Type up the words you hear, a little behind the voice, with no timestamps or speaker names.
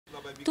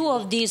Two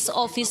of these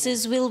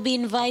officers will be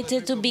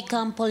invited to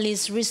become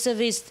police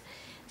reservists.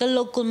 The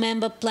local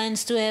member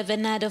plans to have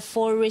another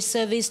 4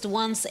 reservists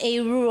once a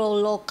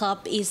rural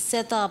lockup is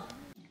set up.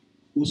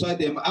 Usai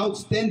them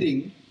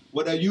outstanding,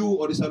 whether you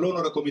or the salon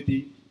or the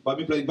committee, but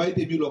we invite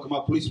you to come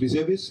up police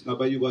reservists, now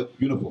by you got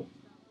uniform.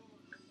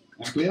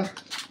 I'm clear?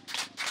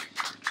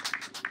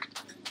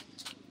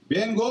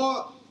 Bien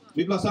go,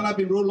 we plan sana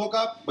in rural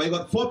lockup, but you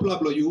got 4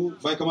 people you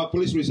by come up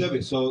police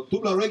reservists. So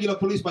 2 regular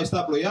police by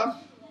staff lawyer,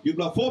 you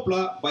plan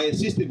 4 by a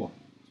system.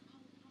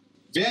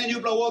 Bien you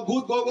plan work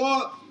good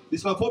go.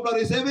 This is 4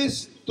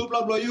 reservists, 2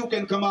 you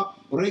can come up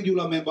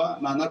regular member,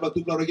 now not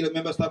 2 regular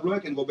member staff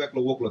lawyer can go back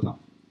to work later.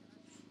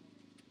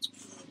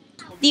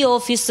 The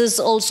officers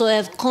also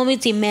have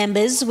committee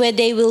members where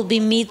they will be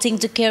meeting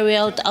to carry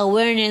out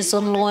awareness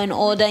on law and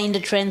order in the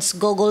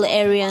Transgogol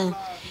area.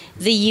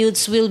 The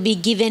youths will be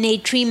given a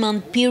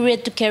 3-month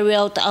period to carry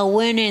out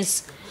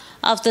awareness.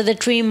 After the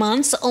 3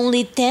 months,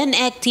 only 10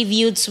 active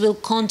youths will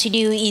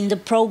continue in the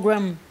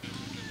program.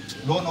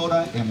 Law and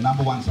order is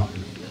number 1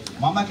 something.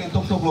 Mama can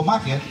talk to the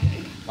market,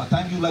 but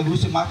time you like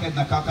losing market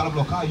na kakala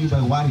bloka you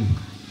by worry.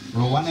 The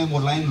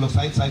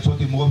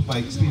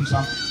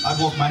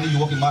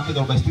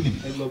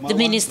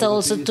minister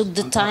also took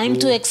the time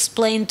to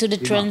explain to the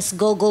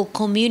Transgogol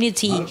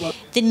community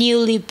the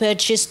newly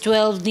purchased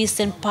 12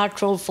 Nissan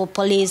Patrol for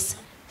police.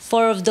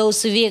 4 of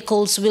those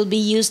vehicles will be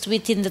used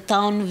within the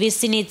town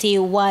vicinity,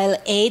 while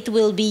 8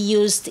 will be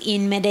used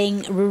in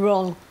Madang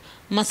Rural.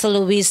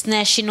 Mathaluis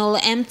National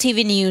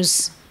EMTV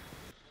News.